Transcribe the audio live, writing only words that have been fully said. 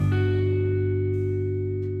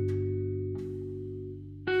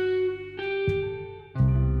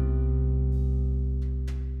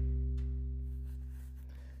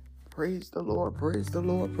Praise the Lord, praise the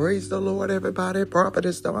Lord, praise the Lord, everybody.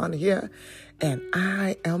 Prophetess Dawn here, and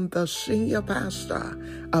I am the senior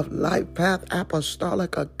pastor of Life Path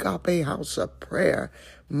Apostolic Agape House of Prayer.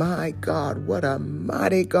 My God, what a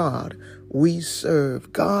mighty God we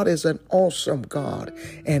serve. God is an awesome God,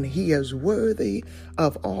 and He is worthy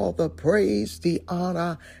of all the praise, the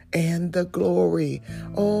honor, and the glory.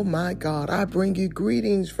 Oh my God, I bring you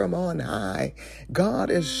greetings from on high. God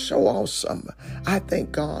is so awesome. I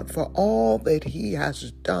thank God for all that He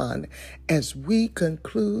has done as we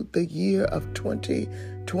conclude the year of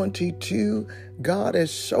 2022. God is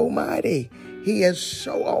so mighty. He is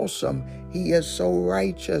so awesome. He is so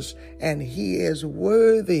righteous, and He is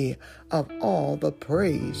worthy of all the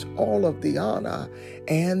praise, all of the honor,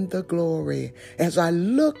 and the glory. As I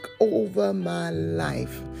look over my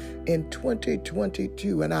life in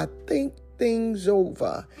 2022 and I think things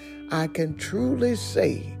over, I can truly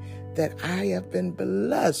say that I have been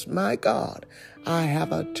blessed. My God, I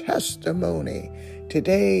have a testimony.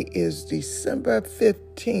 Today is December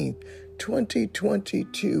 15th,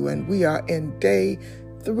 2022, and we are in day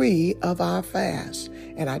 3 of our fast.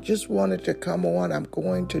 And I just wanted to come on. I'm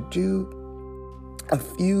going to do a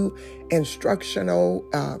few instructional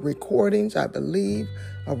recordings, I believe,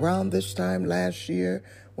 around this time last year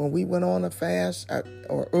when we went on a fast,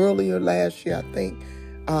 or earlier last year, I think.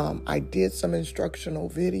 I did some instructional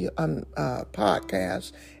video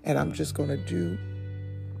podcasts, and I'm just going to do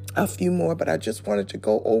a few more, but I just wanted to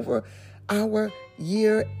go over our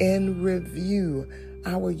year in review.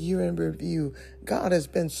 God has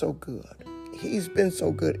been so good. He's been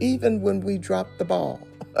so good. Even when we dropped the ball,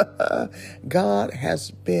 God has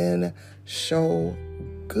been so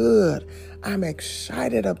good. I'm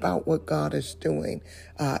excited about what God is doing,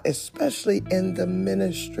 especially in the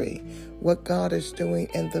ministry. What God is doing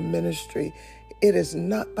in the ministry. It is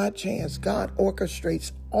not by chance. God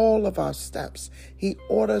orchestrates all of our steps. He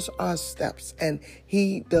orders our steps, and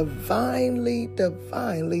He divinely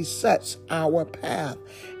sets our path.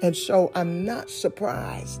 And so I'm not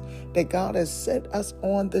surprised that God has sent us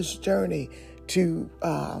on this journey to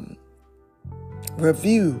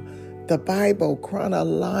review the Bible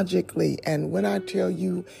chronologically. And when I tell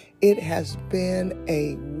you, it has been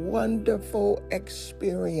a wonderful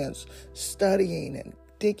experience studying and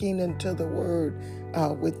digging into the Word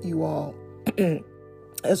with you all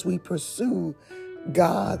as we pursue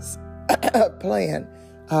God's plan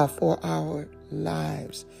for our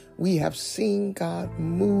lives. We have seen God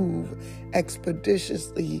move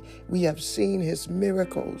expeditiously. We have seen His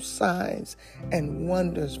miracles, signs, and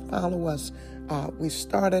wonders follow us. We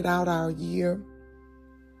started out our year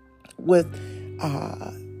with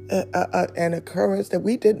an occurrence that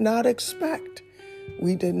we did not expect.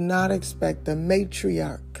 We did not expect. The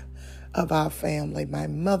matriarch of our family, my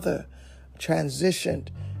mother, transitioned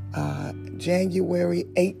January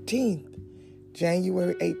 18th,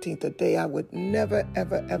 a day I would never,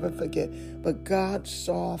 ever forget. But God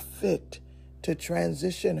saw fit to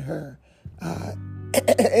transition her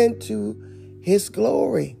into His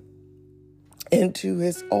glory, into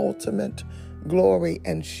His ultimate glory,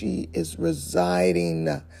 and she is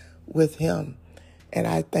residing with Him. And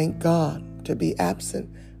I thank God. To be absent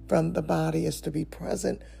from the body is to be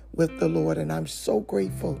present with the Lord. And I'm so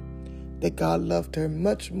grateful that God loved her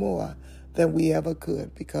much more than we ever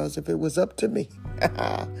could, because if it was up to me,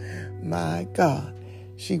 my God,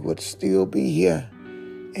 she would still be here.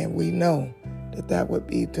 And we know that that would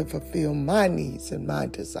be to fulfill my needs and my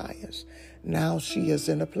desires. Now she is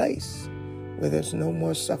in a place where there's no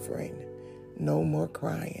more suffering, no more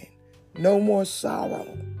crying, no more sorrow,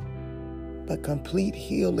 but complete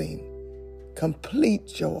healing, complete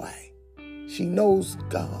joy. She knows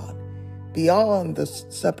God beyond the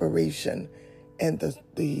separation and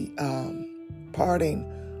the parting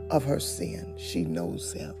of her sin. She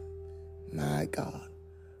knows Him. My God,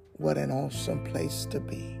 what an awesome place to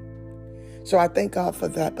be. So I thank God for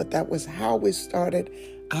that. But that was how we started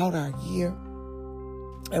out our year.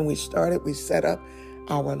 And we set up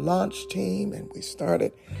our launch team, and we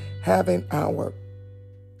started having our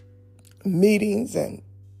meetings and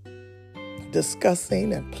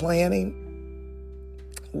discussing and planning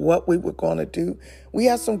what we were going to do. We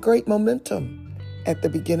had some great momentum at the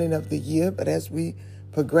beginning of the year, but as we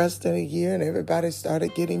progressed in the year and everybody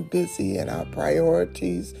started getting busy and our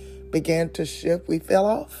priorities began to shift, we fell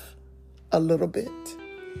off a little bit.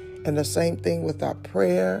 And the same thing with our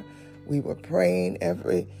prayer. We were praying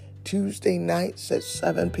every Tuesday nights at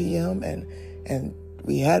 7 p.m. and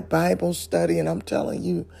we had Bible study. And I'm telling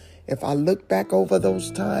you, if I look back over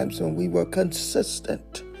those times when we were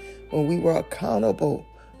consistent, when we were accountable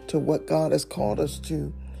to what God has called us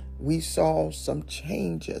to, we saw some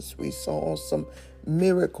changes. We saw some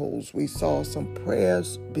miracles. We saw some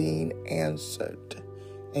prayers being answered.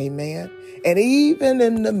 Amen. And even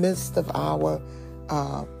in the midst of our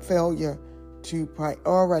failure to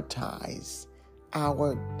prioritize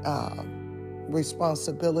our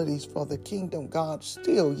responsibilities for the kingdom, God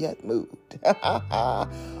still yet moved.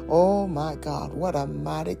 Oh my God, what a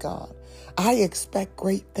mighty God. I expect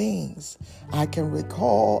great things. I can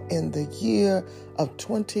recall in the year of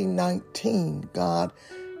 2019, God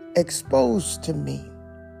exposed to me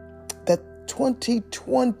that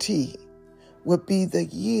 2020 would be the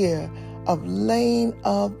year of laying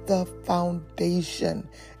of the foundation,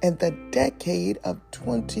 and the decade of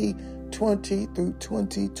 2020 through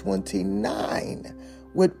 2029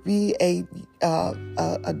 would be a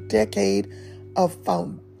decade of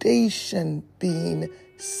foundation being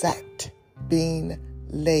set, being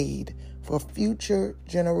laid for future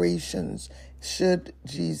generations should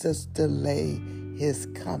Jesus delay his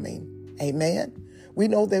coming. Amen. We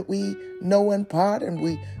know that we know in part and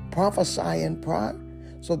we prophesy in part.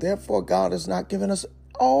 So therefore, God has not given us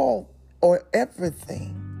all or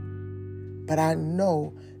everything. But I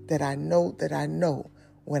know that I know that I know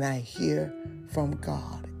when I hear from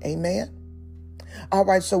God. Amen. All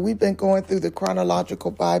right, so we've been going through the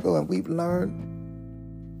chronological Bible, and we've learned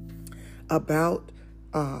about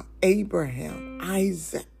Abraham,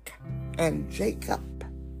 Isaac, and Jacob.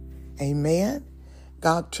 Amen.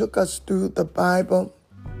 God took us through the Bible,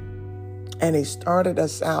 and he started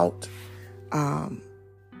us out.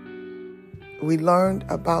 We learned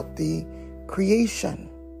about the creation.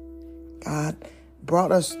 God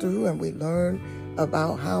brought us through, and we learned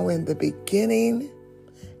about how in the beginning,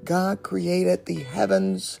 God created the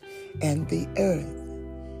heavens and the earth.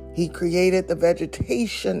 He created the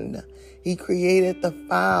vegetation. He created the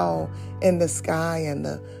fowl in the sky and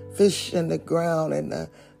the fish in the ground and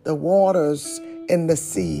the waters in the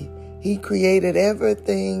sea. He created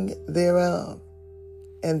everything thereof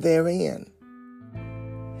and therein.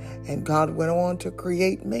 And God went on to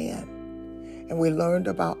create man. And we learned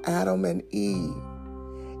about Adam and Eve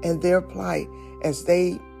and their plight as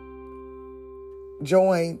they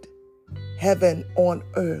joined heaven on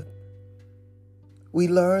earth. We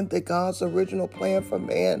learned that God's original plan for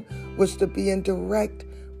man was to be in direct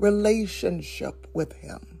relationship with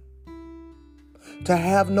him, to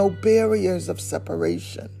have no barriers of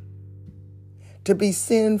separation, to be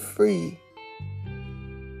sin-free,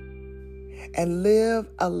 and live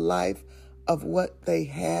a life of what they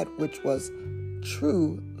had, which was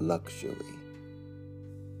true luxury.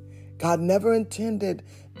 God never intended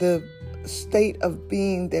the state of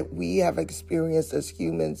being that we have experienced as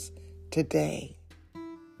humans today.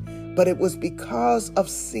 But it was because of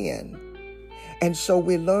sin. And so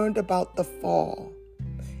we learned about the fall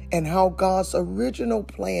and how God's original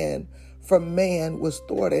plan for man was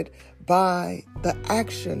thwarted by the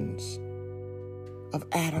actions of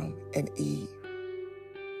Adam and Eve.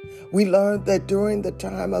 We learned that during the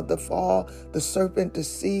time of the fall, the serpent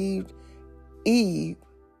deceived Eve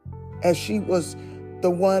as she was the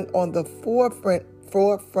one on the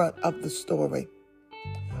forefront of the story.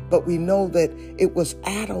 But we know that it was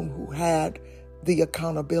Adam who had the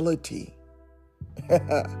accountability.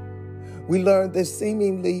 We learned that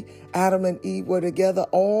seemingly Adam and Eve were together at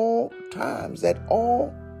all times.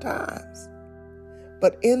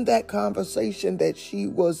 But in that conversation that she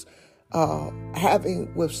was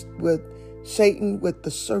having with Satan, with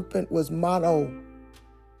the serpent, was mono.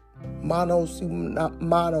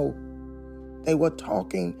 They were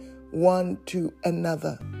talking one to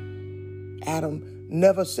another. Adam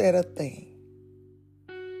never said a thing.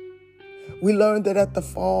 We learned that at the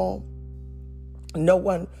fall, no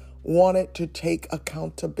one wanted to take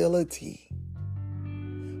accountability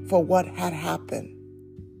for what had happened.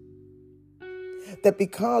 That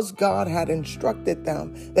because God had instructed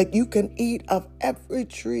them that you can eat of every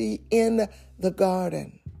tree in the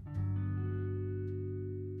garden,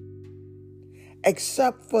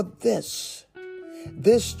 except for this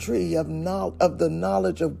tree of the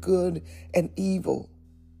knowledge of good and evil.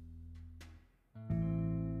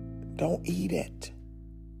 Don't eat it.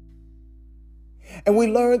 And we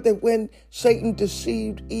learned that when Satan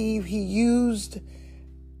deceived Eve, he used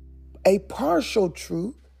a partial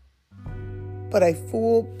truth, but a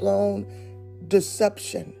full-blown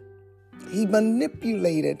deception. He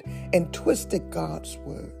manipulated and twisted God's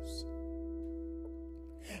words.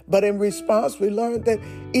 But in response, we learned that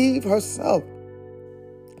Eve herself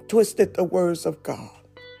twisted the words of God,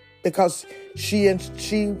 because she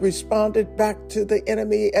responded back to the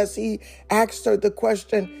enemy as he asked her the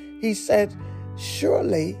question. He said,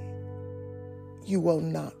 "Surely you will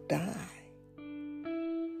not die."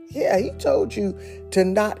 Yeah, he told you to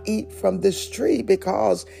not eat from this tree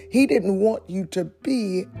because he didn't want you to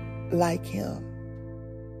be like him.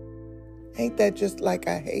 Ain't that just like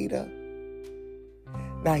a hater?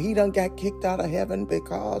 Now, he done got kicked out of heaven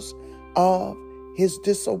because of his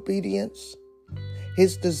disobedience,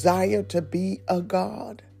 his desire to be a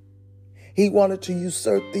God. He wanted to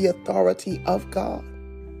usurp the authority of God.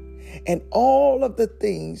 And all of the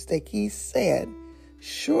things that he said,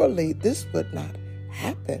 surely this would not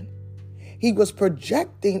happen. He was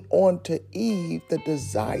projecting onto Eve the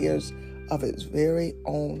desires of his very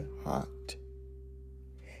own heart.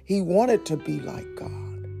 He wanted to be like God.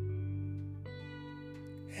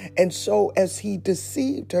 And so as he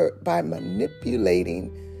deceived her by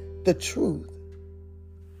manipulating the truth,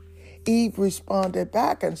 Eve responded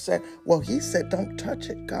back and said, well, he said, don't touch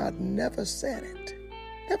it. God never said it.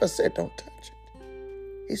 Never said don't touch it.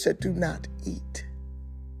 He said, do not eat.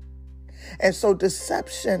 And so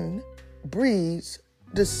deception breeds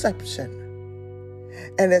deception.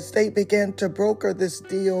 And as they began to broker this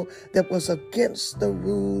deal that was against the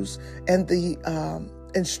rules and the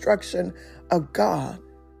instruction of God,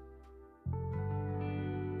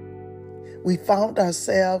 we found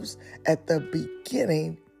ourselves at the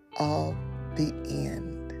beginning of the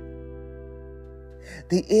end.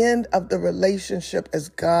 The end of the relationship as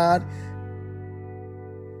God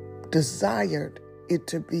desired it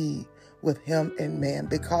to be with him and man,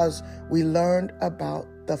 because we learned about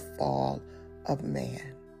the fall of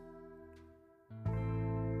man.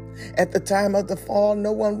 At the time of the fall,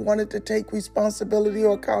 no one wanted to take responsibility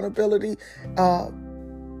or accountability.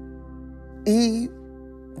 Eve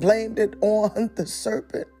blamed it on the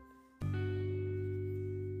serpent.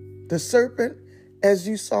 The serpent, as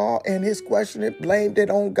you saw in his question, it blamed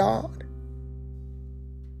it on God.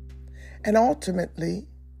 And ultimately,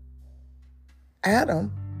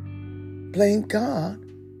 Adam blamed God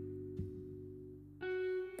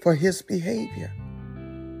for his behavior.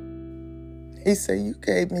 He said, you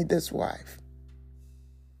gave me this wife.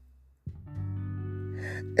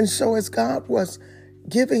 And so as God was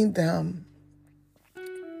giving them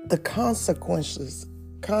the consequences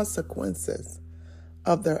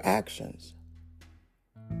of their actions,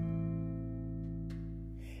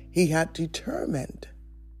 he had determined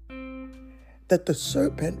that the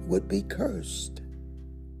serpent would be cursed,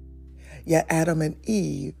 yet Adam and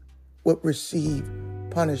Eve would receive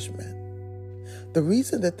punishment. The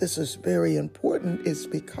reason that this is very important is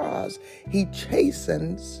because he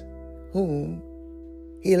chastens whom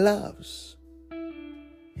he loves.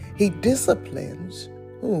 He disciplines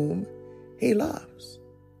whom he loves.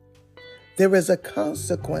 There is a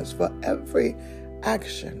consequence for every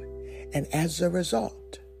action, and as a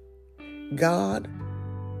result, God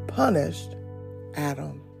punished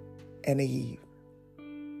Adam and Eve.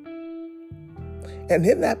 And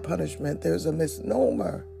in that punishment, there's a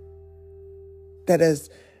misnomer that has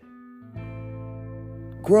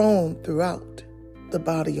grown throughout the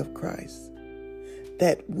body of Christ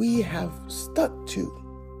that we have stuck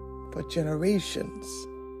to for generations.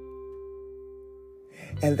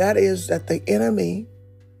 And that is that the enemy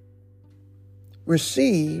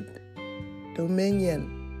received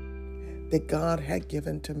dominion that God had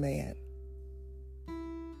given to man.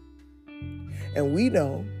 And we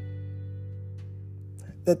know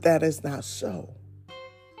that that is not so,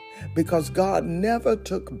 because God never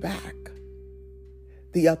took back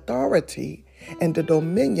the authority and the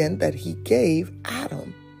dominion that he gave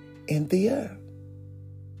Adam in the earth.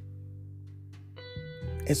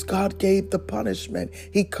 As God gave the punishment,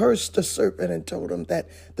 he cursed the serpent and told him that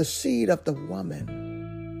the seed of the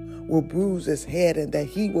woman will bruise his head and that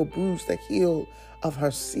he will bruise the heel of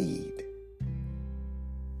her seed.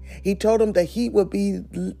 He told him that he will be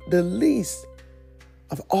the least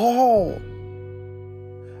of all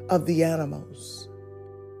of the animals.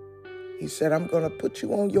 He said, I'm going to put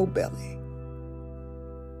you on your belly,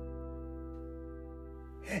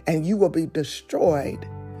 and you will be destroyed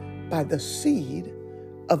by the seed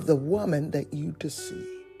of the woman that you deceived.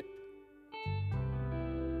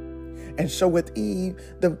 And so with Eve,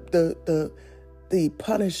 the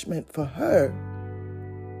punishment for her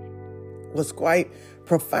was quite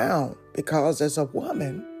profound, because as a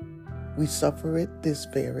woman, we suffer it this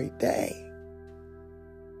very day.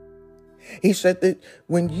 He said that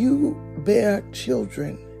when you bear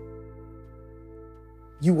children,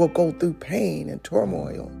 you will go through pain and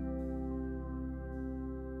turmoil.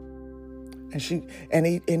 And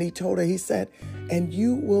he told her, he said, and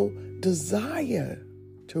you will desire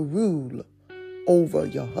to rule over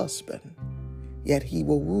your husband, yet he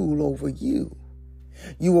will rule over you.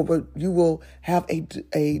 You will have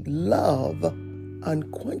a love,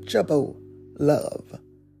 unquenchable love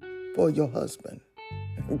for your husband.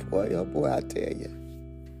 Boy, oh boy, I tell you.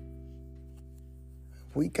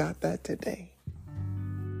 We got that today.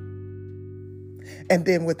 And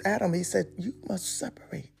then with Adam, he said, you must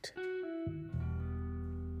separate.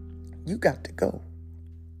 You got to go.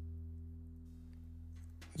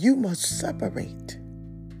 You must separate.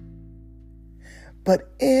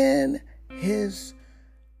 But in his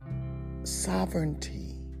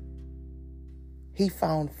sovereignty, he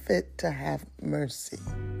found fit to have mercy.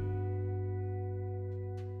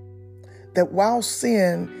 That while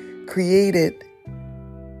sin created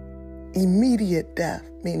immediate death,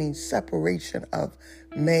 meaning separation of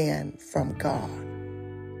man from God,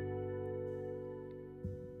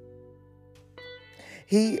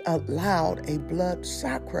 he allowed a blood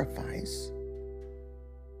sacrifice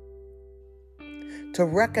to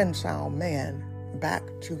reconcile man back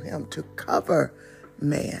to him, to cover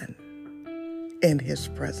man in his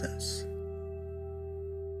presence.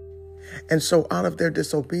 And so out of their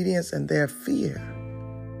disobedience and their fear,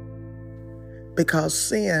 because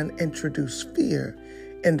sin introduced fear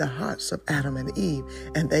in the hearts of Adam and Eve,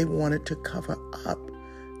 and they wanted to cover up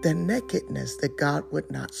their nakedness, that God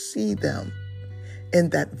would not see them in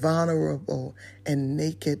that vulnerable and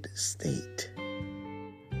naked state.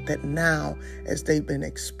 That now, as they've been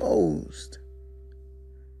exposed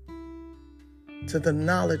to the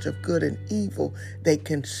knowledge of good and evil, they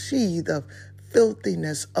can see the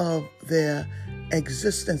filthiness of their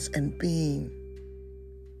existence and being.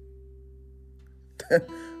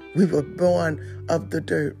 We were born of the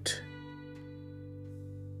dirt.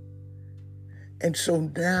 And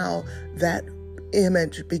so now that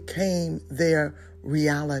image became their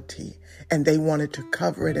reality, and they wanted to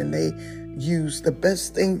cover it, and they used the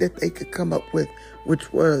best thing that they could come up with,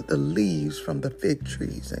 which were the leaves from the fig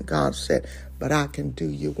trees. And God said, but I can do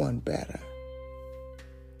you one better.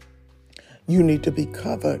 You need to be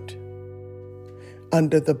covered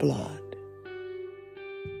under the blood.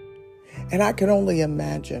 And I can only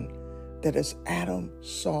imagine that as Adam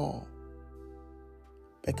saw,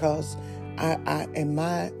 because I in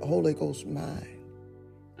my Holy Ghost mind,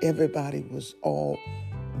 everybody was all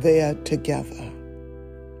there together.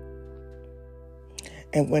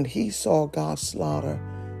 And when he saw God slaughter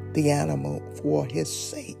the animal for his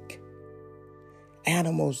sake,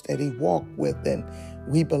 animals that he walked with and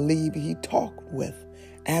we believe he talked with,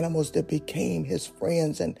 animals that became his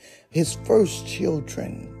friends and his first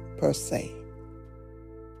children per se,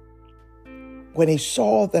 when he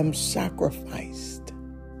saw them sacrificed,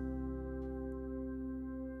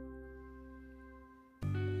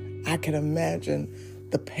 I can imagine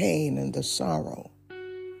the pain and the sorrow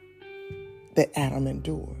that Adam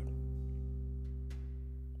endured,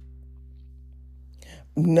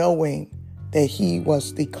 knowing that he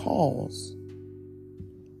was the cause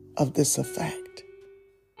of this effect.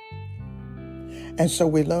 And so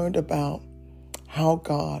we learned about how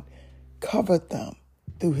God covered them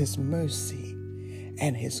through his mercy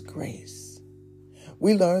and his grace.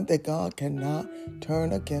 We learned that God cannot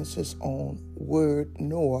turn against his own word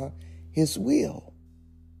nor his will.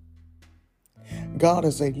 God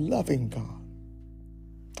is a loving God.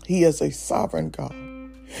 He is a sovereign God.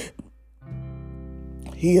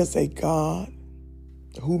 He is a God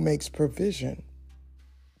who makes provision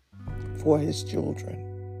for his children.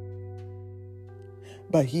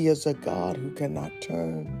 But he is a God who cannot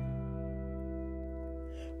turn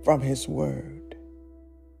from his word.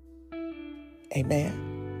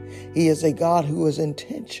 Amen. He is a God who is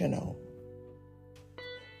intentional.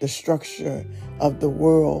 The structure of the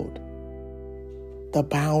world, the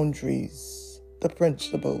boundaries, the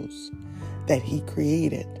principles that he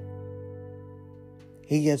created,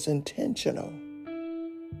 he is intentional.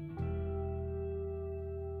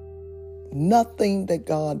 Nothing that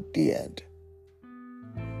God did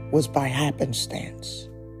was by happenstance.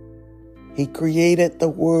 He created the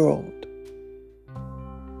world,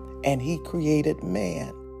 and he created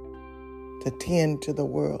man to tend to the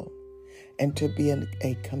world and to be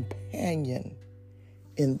a companion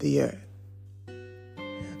in the earth.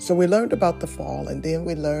 So we learned about the fall, and then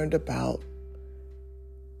we learned about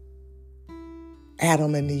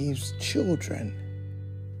Adam and Eve's children,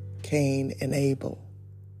 Cain and Abel.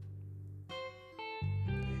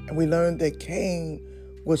 And we learned that Cain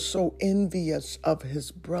was so envious of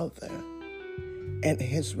his brother and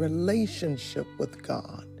his relationship with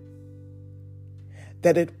God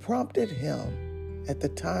that it prompted him at the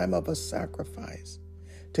time of a sacrifice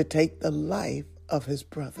to take the life of his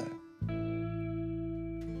brother.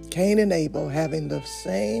 Cain and Abel having the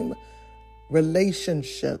same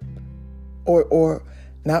relationship, or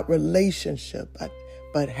not relationship,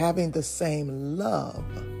 but having the same love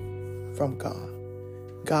from God.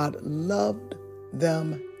 God loved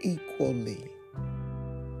them equally,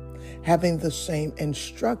 having the same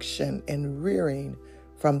instruction and rearing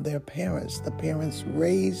from their parents. The parents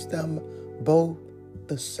raised them both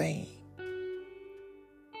the same.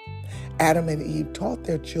 Adam and Eve taught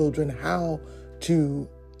their children how to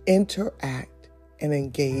interact and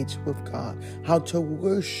engage with God, how to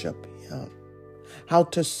worship Him, how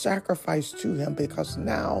to sacrifice to Him, because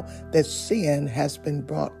now that sin has been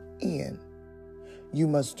brought in, you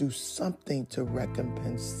must do something to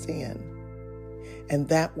recompense sin. And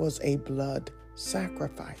that was a blood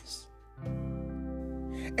sacrifice.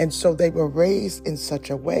 And so they were raised in such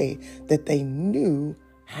a way that they knew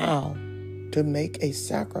how to make a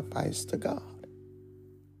sacrifice to God.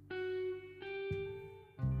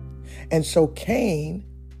 And so Cain,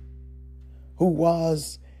 who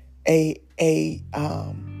was I'm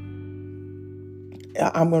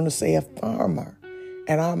going to say a farmer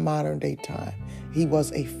in our modern day time, he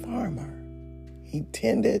was a farmer. He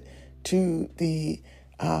tended to the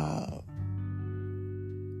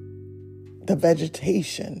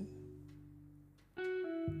vegetation.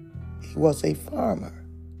 He was a farmer.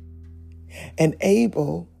 And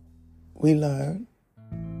Abel, we learn,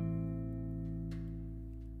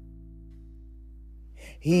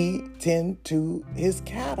 he tended to his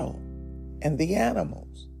cattle and the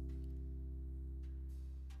animals.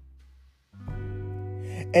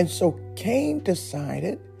 And so Cain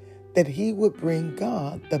decided that he would bring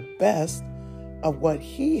God the best of what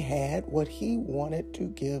he had, what he wanted to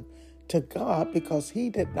give to God, because he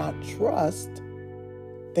did not trust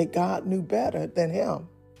that God knew better than him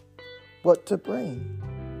what to bring.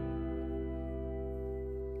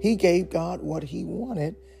 He gave God what he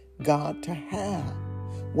wanted God to have,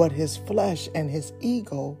 what his flesh and his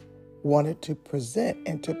ego wanted to present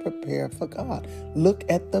and to prepare for God. Look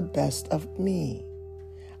at the best of me.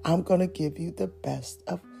 I'm going to give you the best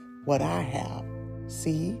of what I have.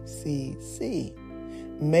 See.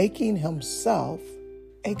 Making himself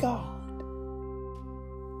a God.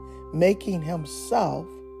 Making himself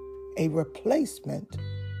a replacement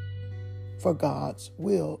for God's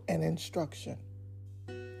will and instruction.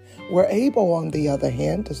 Where Abel, on the other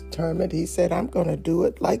hand, determined, he said, I'm going to do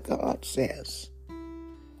it like God says.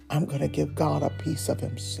 I'm going to give God a piece of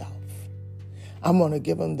himself. I'm going to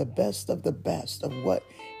give him the best of what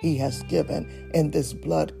he has given in this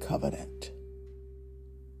blood covenant.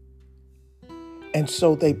 And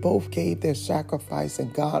so they both gave their sacrifice,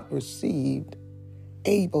 and God received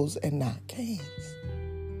Abel's and not Cain's.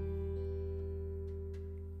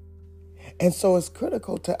 And so it's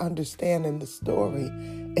critical to understand in the story,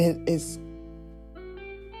 it is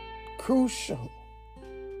crucial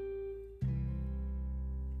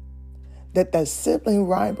that that sibling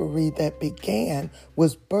rivalry that began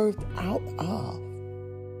was birthed out of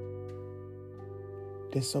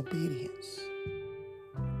disobedience.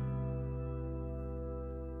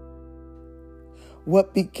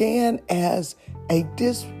 What began as a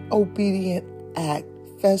disobedient act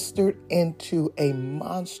festered into a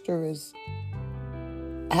monstrous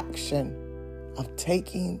action of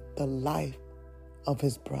taking the life of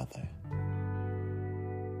his brother.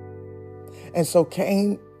 And so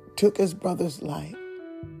Cain took his brother's life.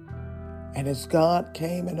 And as God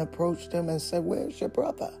came and approached him and said, where's your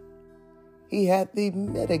brother? He had the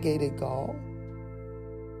mitigated gall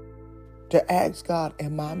to ask God,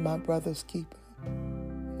 am I my brother's keeper?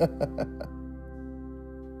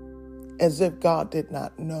 As if God did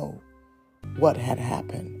not know what had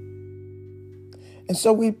happened. And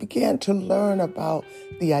so we began to learn about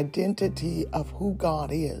the identity of who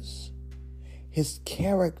God is, his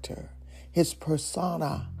character, his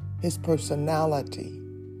persona, his personality.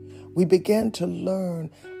 We began to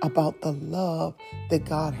learn about the love that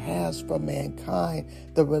God has for mankind,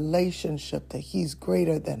 the relationship that he's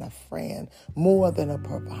greater than a friend, more than a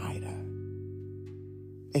provider.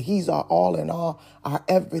 And he's our all in all, our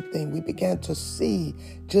everything. We began to see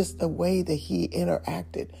just the way that he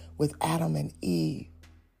interacted with Adam and Eve.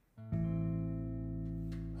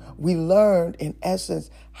 We learned, in essence,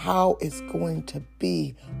 how it's going to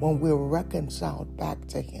be when we're reconciled back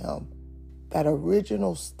to him. That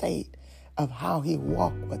original state of how he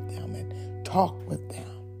walked with them and talked with them.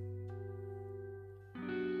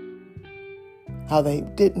 How they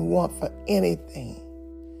didn't want for anything.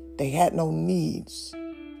 They had no needs,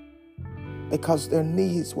 because their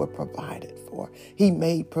needs were provided for. He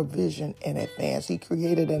made provision in advance. He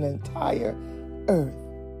created an entire earth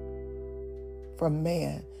for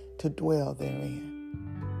man to dwell therein.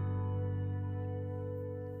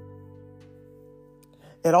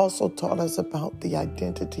 It also taught us about the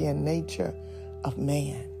identity and nature of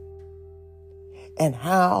man. and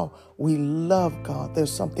how we love God.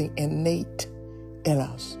 There's something innate in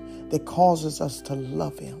us that causes us to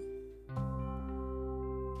love him.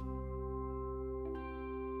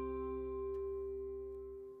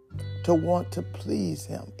 To want to please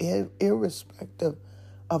him, irrespective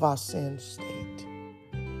of our sin state.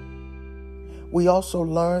 We also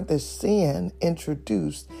learned that sin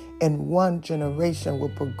introduced in one generation will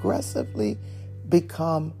progressively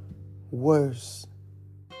become worse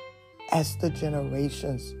as the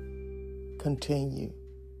generations continue.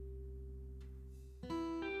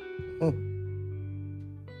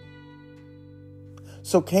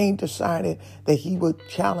 So Cain decided that he would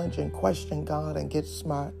challenge and question God and get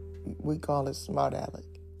smart. We call it smart aleck.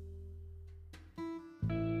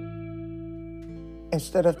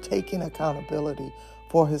 Instead of taking accountability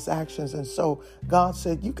for his actions. And so God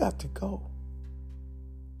said, you got to go.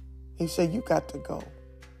 He said, you got to go.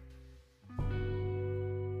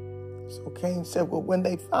 So Cain said, well, when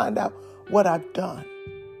they find out what I've done,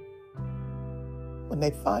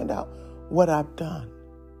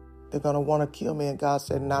 they're going to want to kill me. And God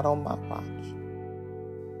said, not on my watch.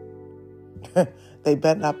 They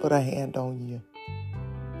better not put a hand on you.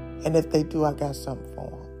 And if they do, I got something for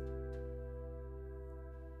them.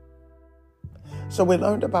 So we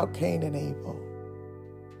learned about Cain and Abel.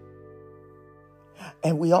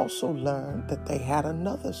 And we also learned that they had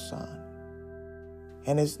another son.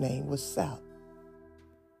 And his name was Seth.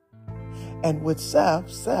 And with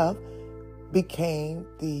Seth became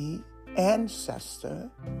the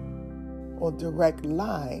ancestor or direct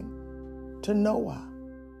line to Noah.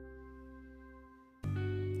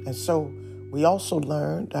 And so we also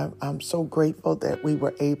learned, I'm so grateful that we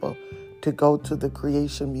were able to go to the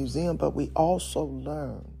Creation Museum, but we also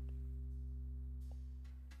learned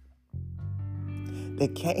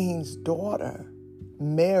that Cain's daughter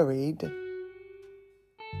married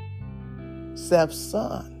Seth's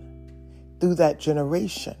son through that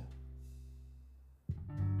generation.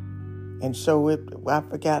 And so I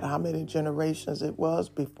forgot how many generations it was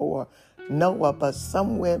before Noah, but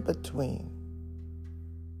somewhere between,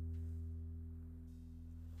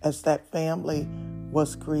 as that family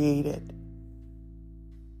was created,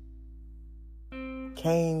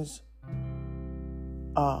 Cain's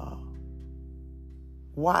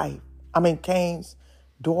Cain's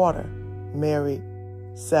daughter married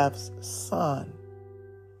Seth's son,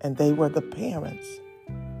 and they were the parents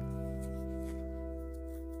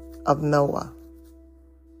of Noah.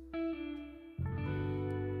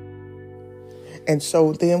 And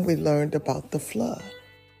so then we learned about the flood.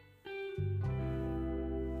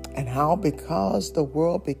 And how, because the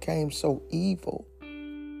world became so evil,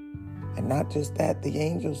 and not just that, the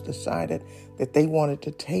angels decided that they wanted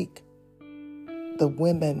to take the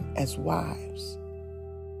women as wives.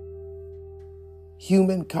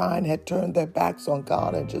 Humankind had turned their backs on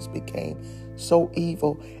God and just became so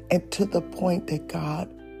evil, and to the point that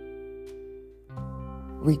God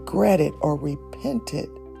regretted or repented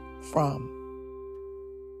from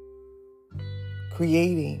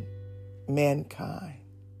creating mankind.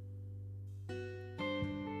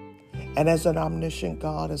 And as an omniscient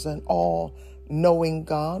God, as an all-knowing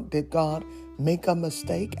God, did God make a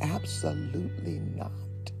mistake? Absolutely not.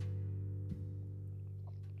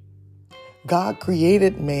 God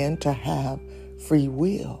created man to have free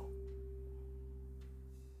will.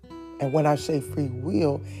 And when I say free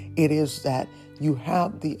will, it is that you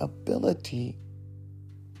have the ability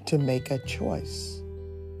to make a choice.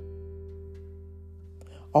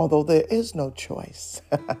 Although there is no choice.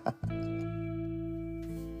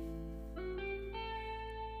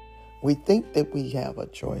 We think that we have a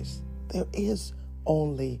choice. There is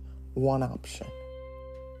only one option.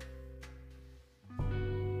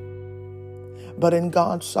 But in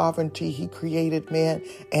God's sovereignty, he created man,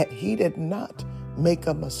 and he did not make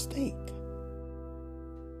a mistake.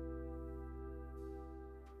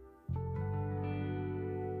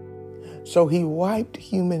 So he wiped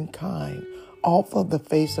humankind off of the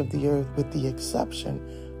face of the earth with the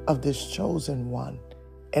exception of this chosen one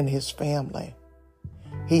and his family.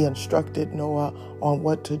 He instructed Noah on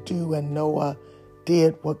what to do, and Noah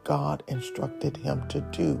did what God instructed him to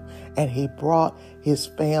do. And he brought his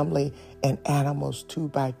family and animals 2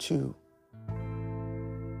 by 2.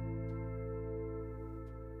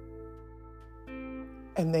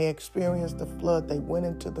 And they experienced the flood. They went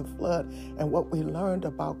into the flood. And what we learned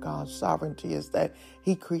about God's sovereignty is that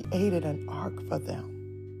he created an ark for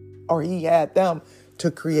them. Or he had them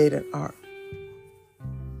to create an ark.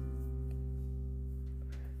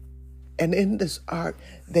 And in this ark,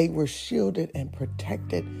 they were shielded and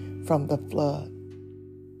protected from the flood.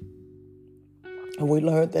 And we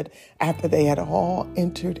learned that after they had all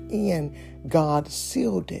entered in, God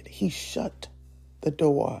sealed it. He shut the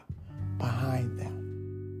door behind them.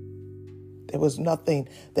 There was nothing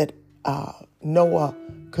that Noah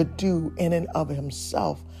could do in and of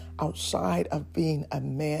himself outside of being a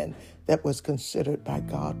man that was considered by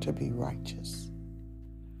God to be righteous.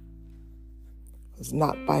 It was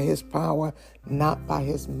not by his power, not by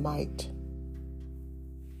his might,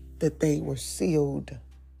 that they were sealed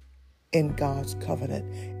in God's covenant,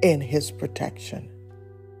 in his protection.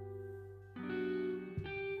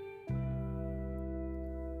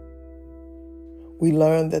 We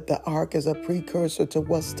learned that the ark is a precursor to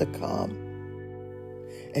what's to come,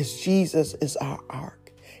 as Jesus is our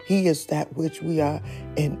ark. He is that which we are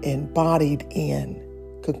embodied in,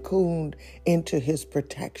 cocooned into his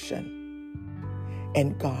protection,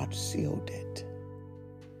 and God sealed it.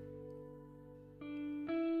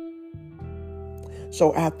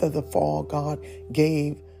 So after the fall, God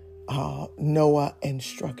gave Noah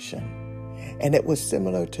instruction, and it was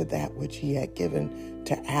similar to that which he had given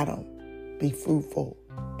to Adam: be fruitful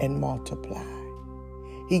and multiply.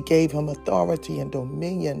 He gave him authority and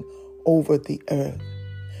dominion over the earth,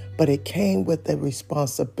 but it came with the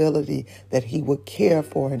responsibility that he would care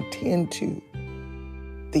for and tend to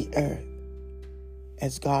the earth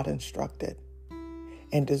as God instructed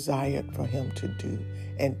and desired for him to do.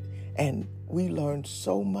 And we learned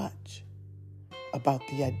so much about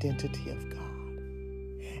the identity of God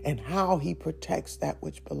and how he protects that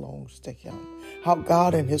which belongs to him. How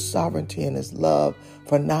God in his sovereignty and his love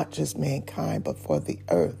for not just mankind, but for the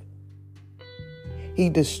earth, he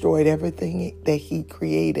destroyed everything that he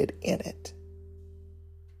created in it.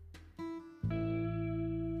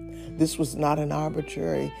 This was not an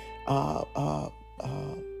arbitrary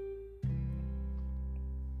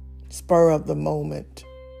spur of the moment,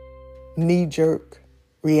 knee-jerk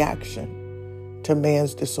reaction to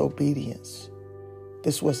man's disobedience.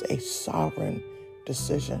 This was a sovereign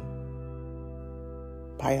decision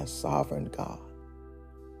by a sovereign God.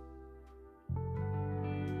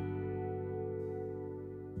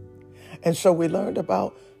 And so we learned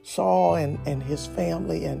about Saul and his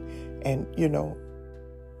family, and you know,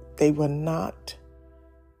 they were not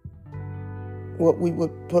what we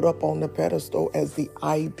would put up on the pedestal as the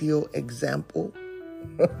ideal example.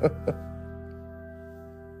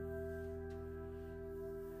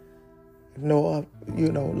 Noah,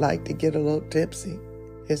 liked to get a little tipsy.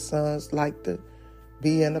 His sons liked to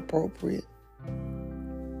be inappropriate.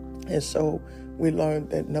 And so we learned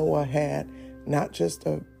that Noah had not just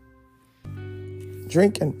a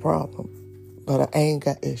drinking problem, but an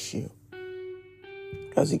anger issue,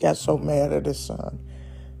 because he got so mad at his son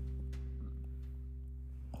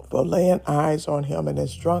for laying eyes on him in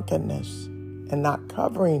his drunkenness and not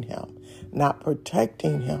covering him, not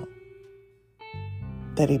protecting him,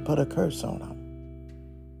 that he put a curse on him.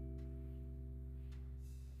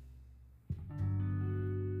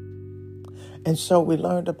 And so we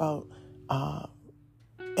learned about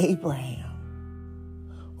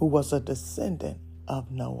Abraham, who was a descendant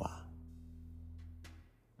of Noah.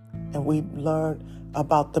 And we learned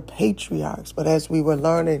about the patriarchs. But as we were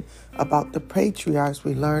learning about the patriarchs,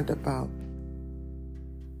 we learned about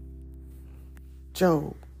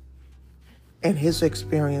Job and his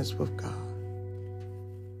experience with God.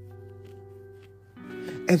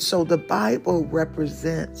 And so the Bible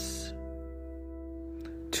represents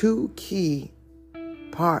two key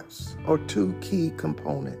parts or two key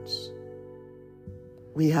components.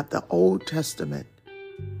 We have the Old Testament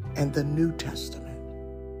and the New Testament.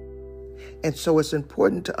 And so it's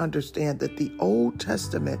important to understand that the Old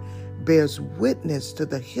Testament bears witness to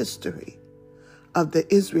the history of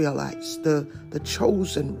the Israelites, the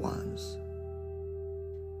chosen ones.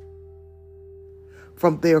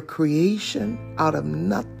 From their creation out of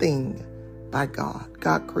nothing by God.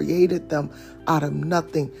 God created them out of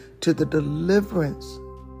nothing, to the deliverance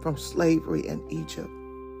from slavery in Egypt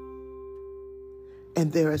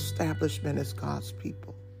and their establishment as God's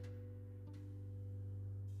people.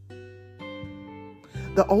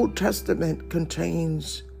 The Old Testament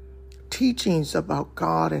contains teachings about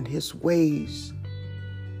God and his ways,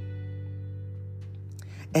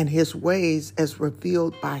 and his ways as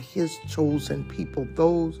revealed by his chosen people,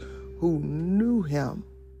 those who knew him.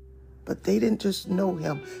 But they didn't just know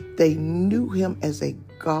him, they knew him as a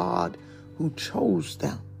God who chose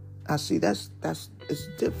them. Now see, it's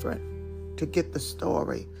different to get the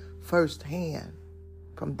story firsthand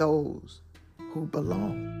from those who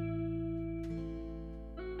belong.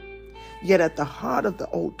 Yet at the heart of the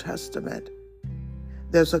Old Testament,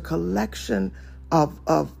 there's a collection of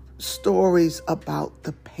stories about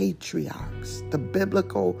the patriarchs, the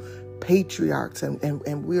biblical patriarchs,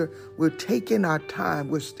 and we're taking our time.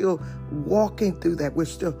 We're still walking through that. We're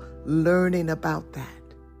still learning about that.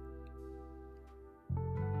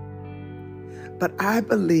 But I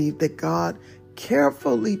believe that God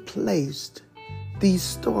carefully placed these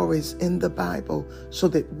stories in the Bible so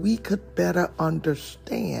that we could better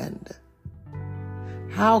understand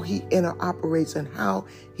how he interoperates and how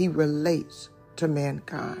he relates to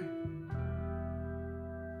mankind.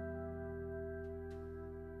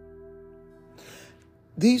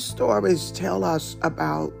 These stories tell us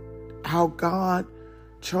about how God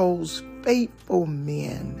chose faithful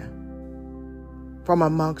men from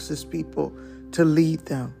amongst his people to lead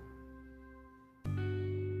them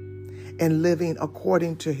in living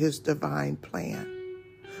according to his divine plan.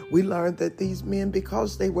 We learned that these men,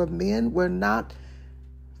 because they were men, were not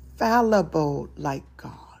fallible like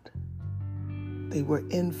God. They were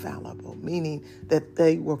infallible, meaning that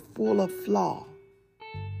they were full of flaw.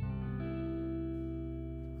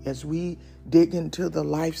 As we dig into the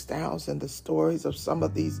lifestyles and the stories of some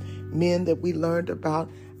of these men that we learned about,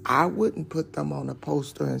 I wouldn't put them on a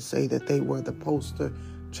poster and say that they were the poster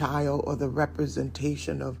child or the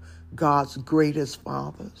representation of God's greatest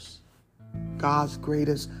fathers, God's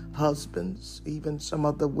greatest husbands, even some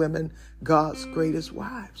of the women, God's greatest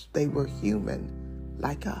wives. They were human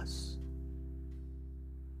like us.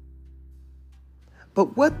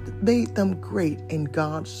 But what made them great in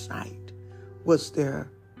God's sight was their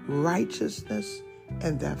righteousness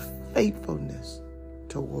and their faithfulness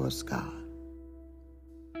towards God.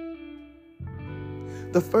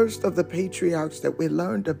 The first of the patriarchs that we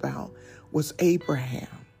learned about was Abraham.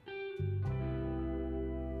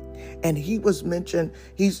 And he was mentioned,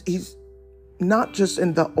 he's not just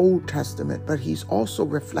in the Old Testament, but he's also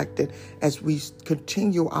reflected as we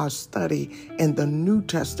continue our study in the New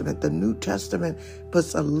Testament. The New Testament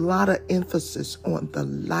puts a lot of emphasis on the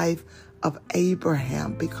life of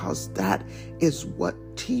Abraham because that is what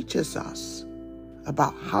teaches us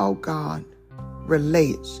about how God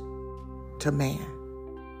relates to man.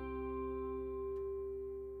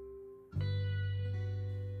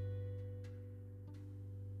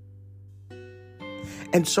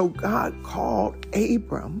 And so God called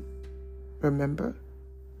Abram, remember,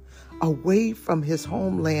 away from his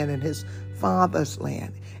homeland and his father's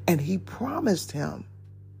land, and he promised him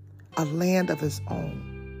a land of his own.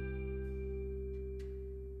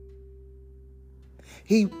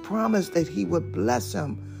 He promised that he would bless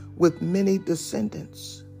him with many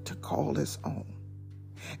descendants to call his own.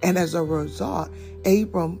 And as a result,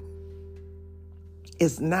 Abram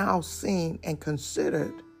is now seen and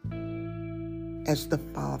considered as the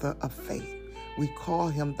father of faith. We call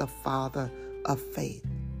him the father of faith,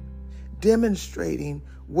 demonstrating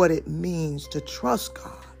what it means to trust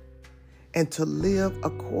God and to live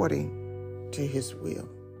according to his will.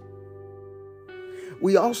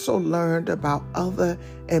 We also learned about other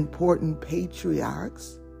important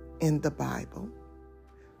patriarchs in the Bible,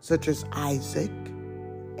 such as Isaac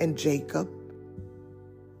and Jacob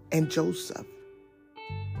and Joseph.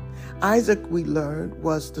 Isaac, we learned,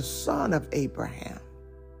 was the son of Abraham.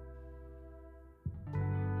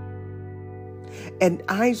 And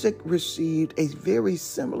Isaac received a very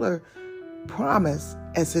similar promise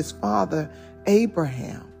as his father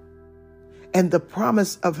Abraham, and the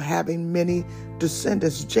promise of having many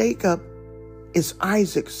descendants. Jacob is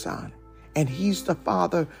Isaac's son, and he's the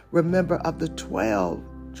father, remember, of the 12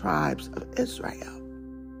 tribes of Israel.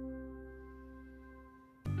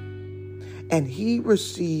 And he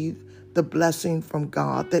received the blessing from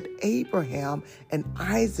God that Abraham and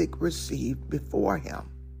Isaac received before him.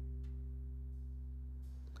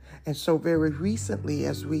 And so very recently,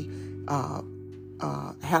 as we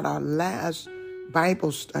had our last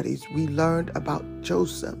Bible studies, we learned about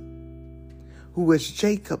Joseph, who was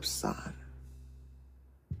Jacob's son.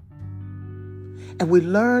 And we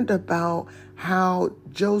learned about how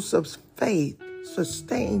Joseph's faith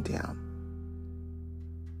sustained him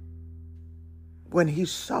when he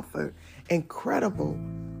suffered incredible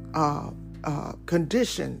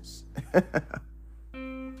conditions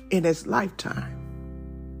in his lifetime.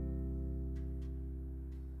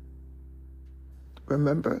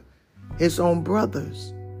 Remember, his own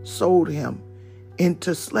brothers sold him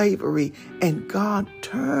into slavery, and God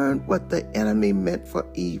turned what the enemy meant for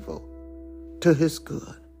evil to his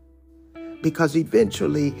good. Because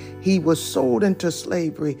eventually he was sold into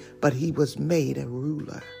slavery, but he was made a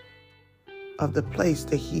ruler of the place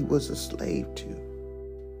that he was a slave to,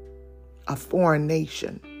 a foreign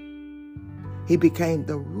nation. He became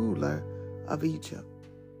the ruler of Egypt.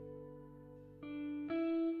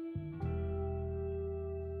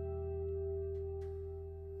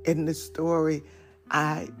 In this story,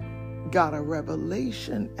 I got a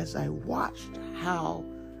revelation as I watched how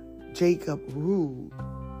Jacob ruled.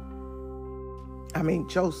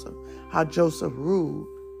 Joseph, how Joseph ruled,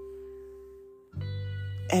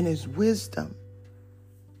 and his wisdom,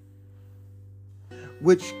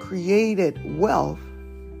 which created wealth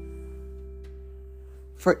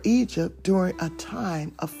for Egypt during a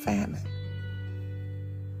time of famine.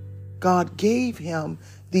 God gave him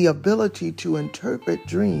the ability to interpret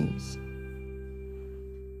dreams.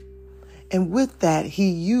 And with that, he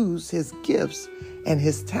used his gifts and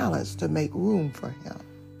his talents to make room for him.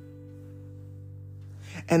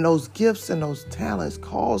 And those gifts and those talents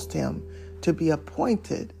caused him to be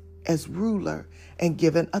appointed as ruler and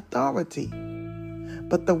given authority.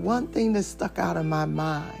 But the one thing that stuck out in my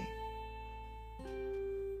mind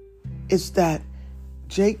is that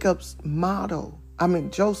Joseph's model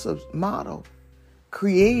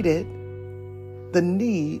created the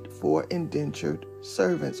need for indentured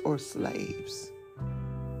servants or slaves,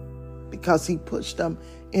 because he pushed them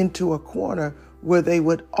into a corner where they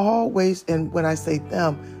would always, and when I say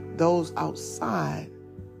them, those outside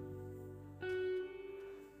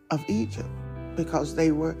of Egypt, because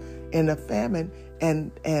they were in a famine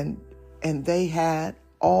and they had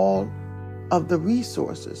all of the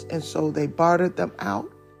resources. And so they bartered them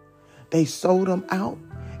out, they sold them out,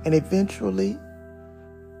 and eventually,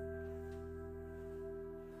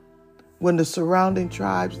 when the surrounding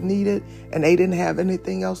tribes needed and they didn't have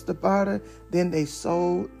anything else to barter, then they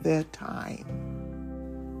sold their time.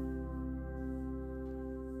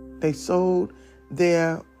 They sold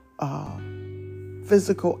their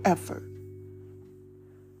physical effort,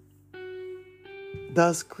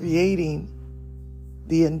 thus creating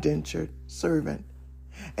the indentured servant.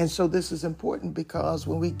 And so this is important, because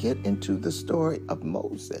when we get into the story of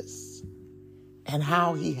Moses and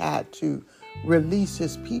how he had to release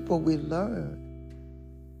his people, we learn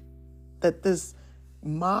that this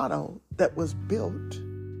model that was built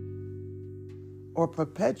or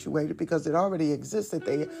perpetuated, because it already existed,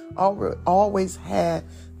 they always had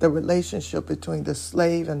the relationship between the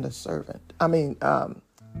slave and the servant.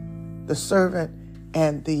 The servant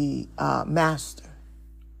and the master.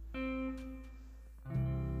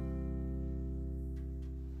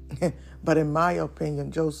 But in my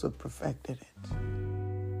opinion, Joseph perfected it.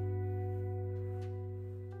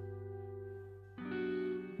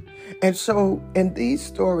 And so in these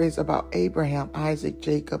stories about Abraham, Isaac,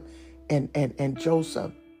 Jacob, and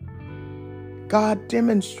Joseph, God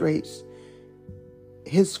demonstrates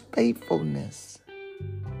his faithfulness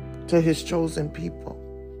to his chosen people.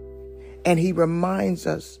 And he reminds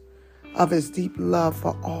us of his deep love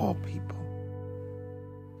for all people.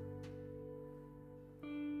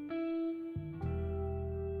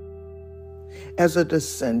 As a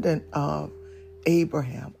descendant of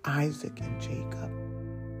Abraham, Isaac, and Jacob,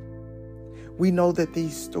 we know that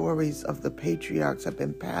these stories of the patriarchs have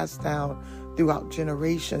been passed down throughout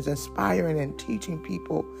generations, inspiring and teaching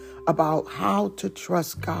people about how to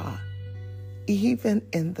trust God, even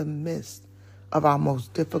in the midst of our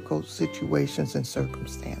most difficult situations and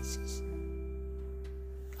circumstances.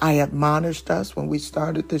 I admonished us when we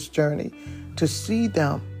started this journey to see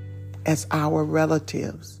them as our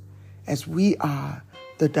relatives, as we are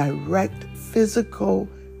the direct physical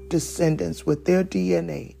descendants with their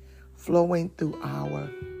DNA flowing through our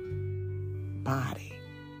body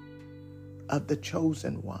of the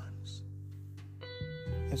chosen ones.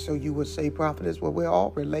 And so you would say, prophetess, well, we're all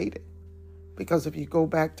related. Because if you go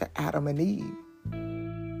back to Adam and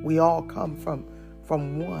Eve, we all come from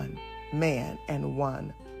one man and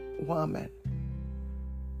one woman.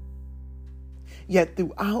 Yet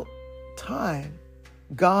throughout time,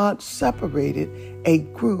 God separated a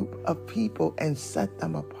group of people and set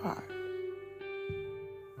them apart.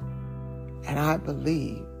 And I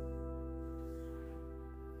believe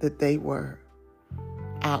that they were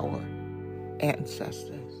our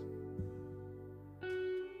ancestors.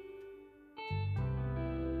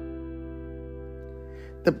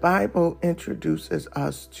 The Bible introduces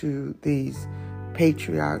us to these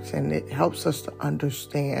patriarchs, and it helps us to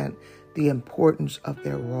understand the importance of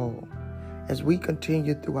their role. As we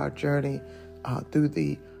continue through our journey through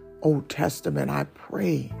the Old Testament, I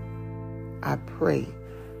pray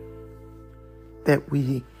that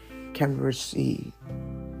we can receive.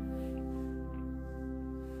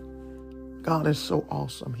 God is so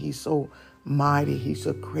awesome. He's so mighty. He's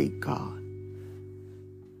a great God.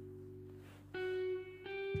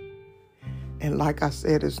 And like I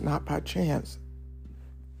said, it's not by chance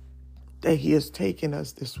that he has taken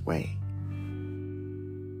us this way.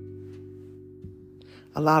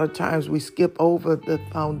 A lot of times we skip over the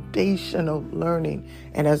foundational learning.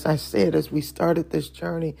 And as I said, as we started this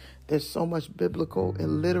journey, there's so much biblical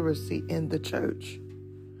illiteracy in the church.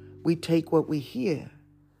 We take what we hear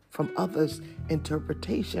from others'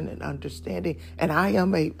 interpretation and understanding. And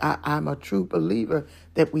I'm a true believer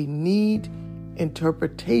that we need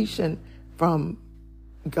interpretation from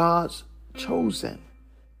God's chosen,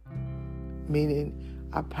 meaning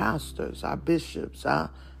our pastors, our bishops,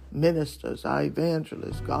 our ministers, our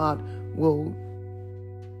evangelists. God will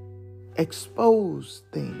expose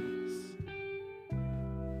things.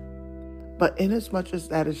 But inasmuch as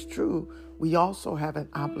that is true, we also have an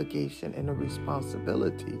obligation and a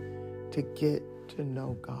responsibility to get to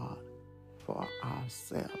know God for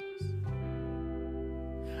ourselves.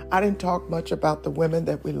 I didn't talk much about the women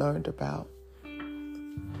that we learned about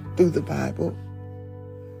through the Bible.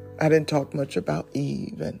 I didn't talk much about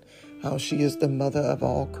Eve and how she is the mother of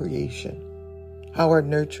all creation, how her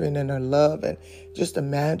nurturing and her love, and just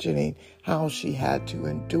imagining how she had to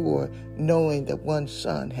endure knowing that one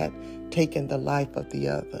son had taken the life of the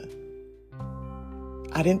other.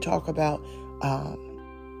 I didn't talk about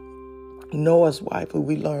Noah's wife, who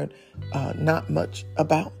we learned not much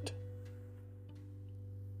about.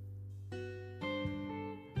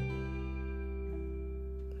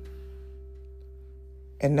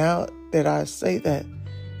 And now that I say that,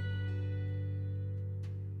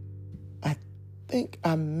 I think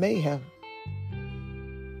I may have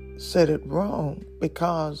said it wrong,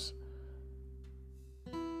 because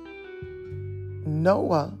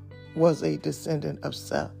Noah was a descendant of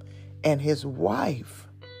Seth, and his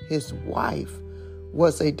wife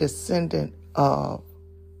was a descendant of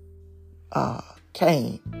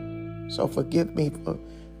Cain. So forgive me for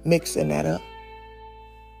mixing that up.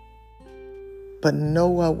 But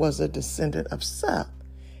Noah was a descendant of Seth,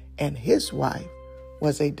 and his wife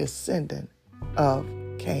was a descendant of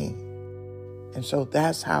Cain. And so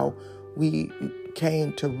that's how we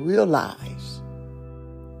came to realize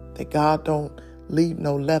that God don't leave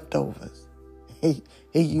no leftovers. He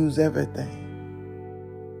used everything.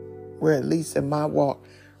 Where at least in my walk,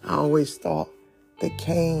 I always thought that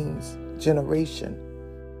Cain's generation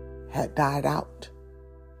had died out.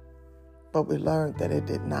 But we learned that it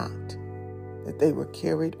did not. That they were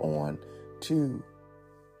carried on to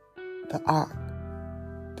the ark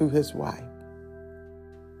through his wife.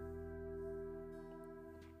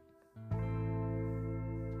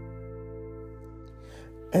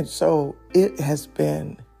 And so it has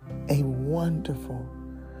been a wonderful,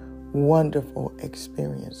 wonderful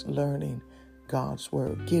experience learning God's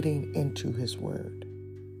word, getting into his word.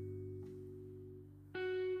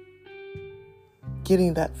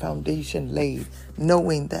 Getting that foundation laid,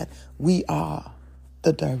 knowing that we are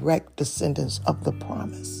the direct descendants of the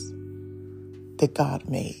promise that God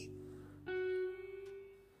made.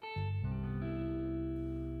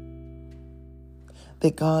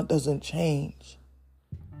 That God doesn't change.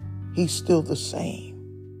 He's still the same.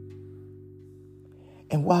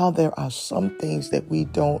 And while there are some things that we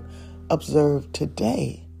don't observe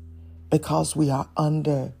today because we are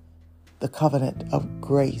under the covenant of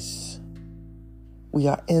grace, we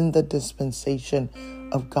are in the dispensation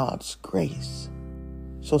of God's grace.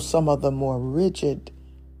 So some of the more rigid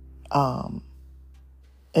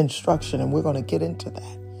instruction, and we're going to get into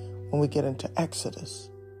that when we get into Exodus,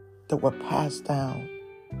 that were passed down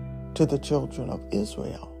to the children of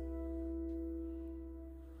Israel.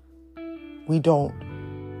 We don't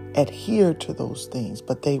adhere to those things,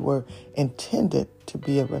 but they were intended to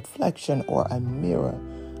be a reflection or a mirror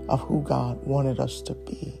of who God wanted us to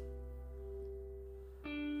be.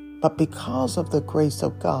 But because of the grace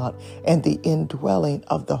of God and the indwelling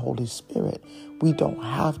of the Holy Spirit, we don't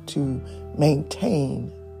have to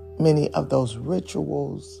maintain many of those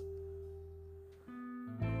rituals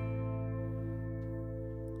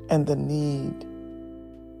and the need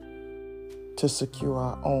to secure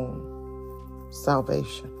our own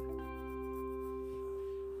salvation.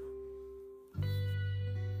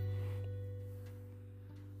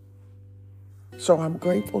 So I'm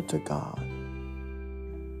grateful to God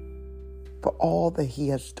for all that he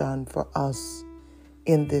has done for us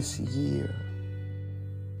in this year.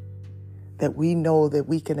 That we know that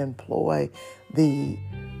we can employ the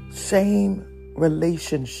same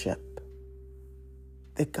relationship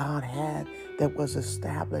that God had that was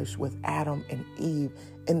established with Adam and Eve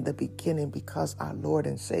in the beginning, because our Lord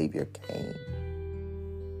and Savior came.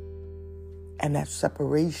 And that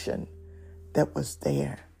separation that was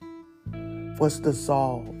there was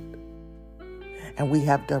dissolved. And we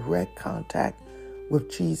have direct contact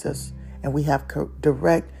with Jesus, and we have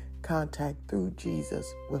direct contact through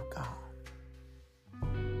Jesus with God.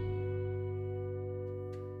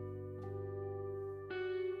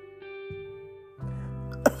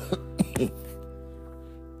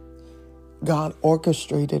 God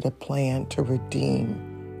orchestrated a plan to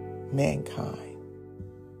redeem mankind.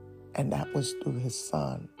 And that was through his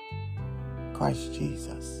Son, Christ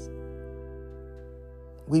Jesus.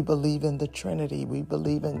 We believe in the Trinity. We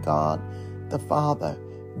believe in God the Father,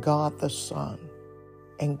 God the Son,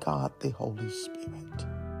 and God the Holy Spirit.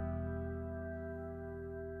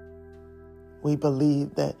 We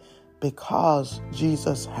believe that because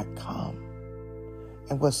Jesus had come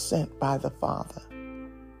and was sent by the Father,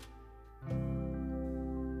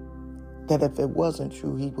 that if it wasn't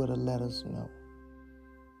true, he would have let us know.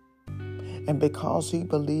 And because he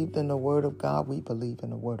believed in the Word of God, we believe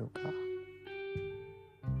in the Word of God.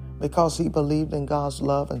 Because he believed in God's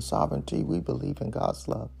love and sovereignty, we believe in God's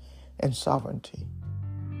love and sovereignty.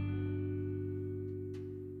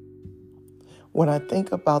 When I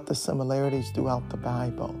think about the similarities throughout the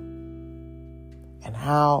Bible and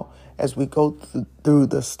how, as we go through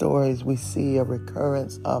the stories, we see a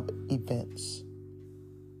recurrence of events,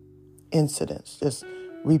 incidents, just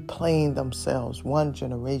replaying themselves one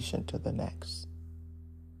generation to the next.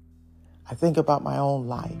 I think about my own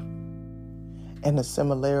life and the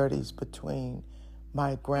similarities between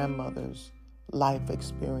my grandmother's life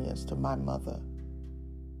experience to my mother,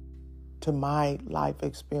 to my life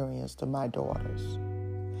experience to my daughters.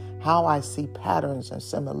 How I see patterns and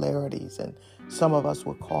similarities, and some of us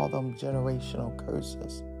would call them generational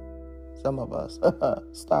curses. Some of us,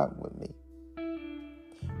 start with me.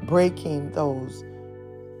 Breaking those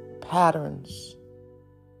patterns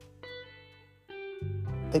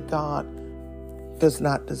that God does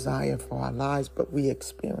not desire for our lives, but we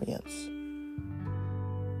experience.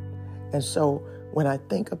 And so when I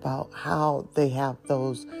think about how they have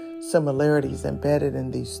those similarities embedded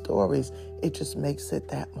in these stories, it just makes it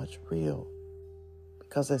that much real.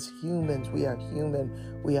 Because as humans, we are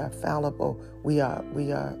human, we are fallible, we are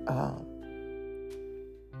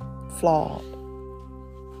flawed.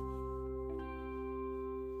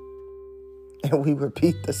 And we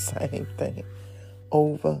repeat the same thing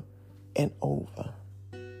over and over.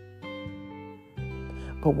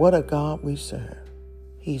 But what a God we serve.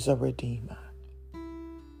 He's a redeemer.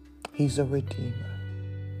 He's a redeemer.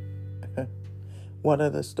 One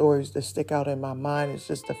of the stories that stick out in my mind is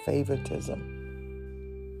just the favoritism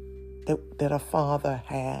that a father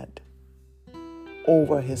had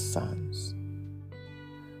over his sons.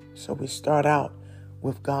 So we start out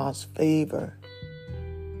with God's favor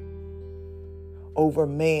over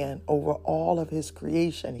man, over all of his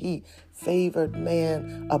creation. He favored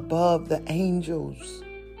man above the angels,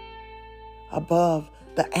 above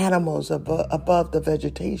the animals, above the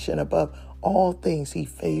vegetation, above all things. He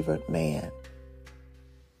favored man.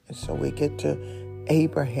 And so we get to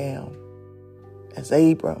Abraham. As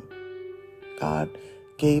Abram, God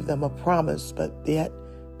gave them a promise, but yet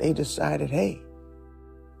they decided, hey,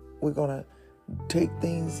 we're going to take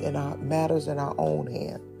things in our matters in our own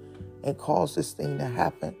hand and cause this thing to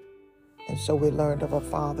happen. And so we learned of a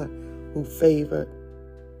father who favored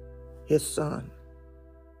his son,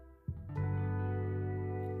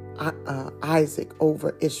 Isaac,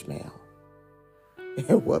 over Ishmael,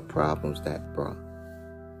 and what problems that brought.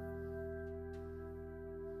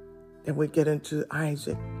 Then we get into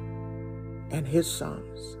Isaac and his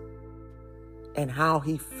sons and how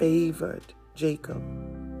he favored Jacob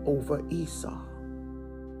over Esau.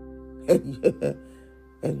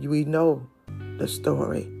 And we know the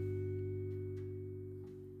story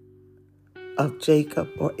of Jacob,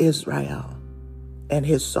 or Israel, and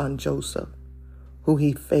his son Joseph, who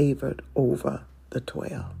he favored over the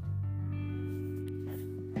 12.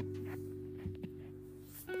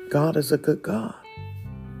 God is a good God.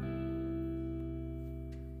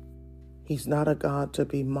 He's not a God to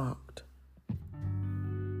be mocked.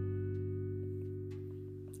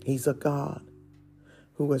 He's a God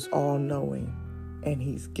who is all-knowing, and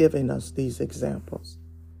he's giving us these examples.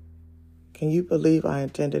 Can you believe I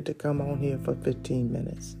intended to come on here for 15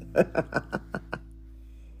 minutes?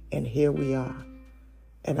 And here we are,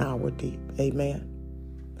 an hour deep. Amen.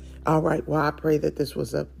 All right, well, I pray that this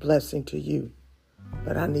was a blessing to you.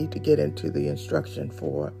 But I need to get into the instruction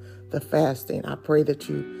for the fasting. I pray that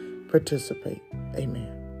you participate.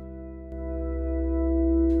 Amen.